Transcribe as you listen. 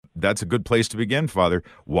that's a good place to begin, Father.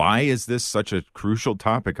 Why is this such a crucial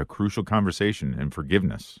topic, a crucial conversation in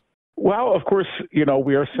forgiveness? Well, of course,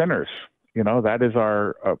 we are sinners. That is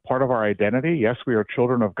our part of our identity. Yes, we are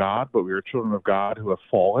children of God, but we are children of God who have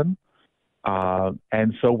fallen.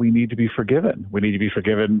 And so we need to be forgiven. We need to be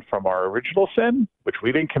forgiven from our original sin, which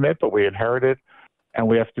we didn't commit, but we inherited. And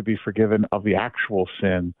we have to be forgiven of the actual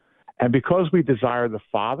sin. And because we desire the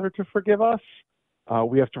Father to forgive us,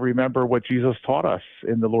 we have to remember what Jesus taught us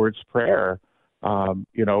in the Lord's Prayer.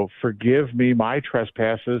 Forgive me my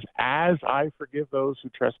trespasses as I forgive those who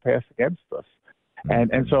trespass against us.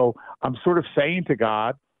 And so I'm sort of saying to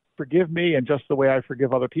God, forgive me in just the way I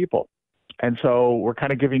forgive other people. And so we're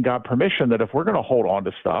kind of giving God permission that if we're going to hold on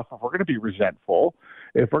to stuff, if we're going to be resentful,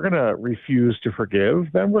 if we're going to refuse to forgive,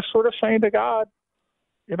 then we're sort of saying to God,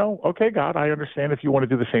 okay, God, I understand if you want to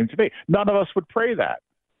do the same to me. None of us would pray that.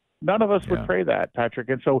 None of us would pray that, Patrick.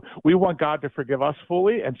 And so we want God to forgive us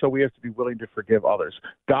fully, and so we have to be willing to forgive others.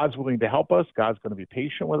 God's willing to help us. God's going to be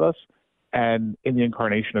patient with us. And in the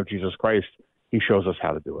incarnation of Jesus Christ, he shows us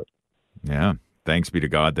how to do it. Yeah. Thanks be to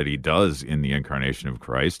God that he does in the incarnation of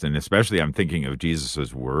Christ. And especially I'm thinking of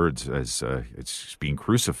Jesus' words as it's being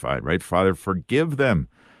crucified, right? Father, forgive them,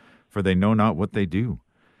 for they know not what they do.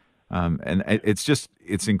 And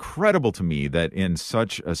it's incredible to me that in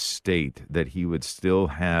such a state that he would still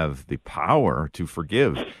have the power to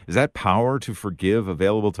forgive. Is that power to forgive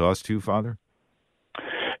available to us too, Father?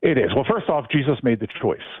 It is. Well, first off, Jesus made the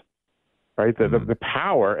choice, right? The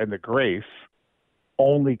power and the grace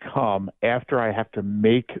only come after I have to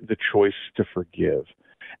make the choice to forgive.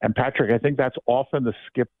 And Patrick, I think that's often the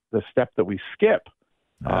step that we skip.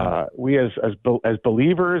 We as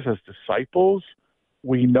believers, as disciples,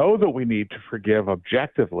 we know that we need to forgive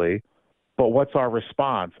objectively, but what's our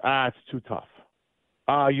response? It's too tough.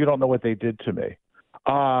 You don't know what they did to me.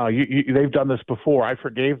 They've done this before. I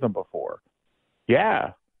forgave them before.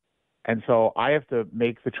 Yeah. And so I have to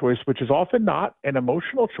make the choice, which is often not an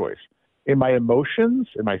emotional choice. In my emotions,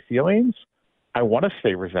 in my feelings, I want to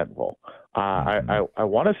stay resentful. I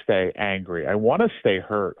want to stay angry. I want to stay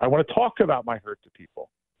hurt. I want to talk about my hurt to people.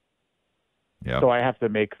 Yep. So I have to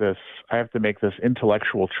make this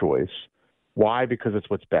intellectual choice. Why? Because it's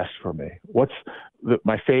what's best for me.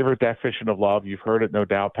 My favorite definition of love? You've heard it, no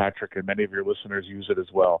doubt, Patrick, and many of your listeners use it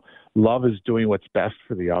as well. Love is doing what's best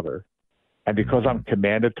for the other. And because I'm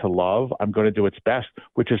commanded to love, I'm going to do its best,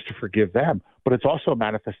 which is to forgive them. But it's also a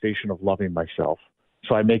manifestation of loving myself.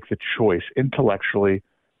 So I make the choice intellectually,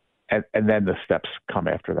 and then the steps come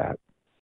after that.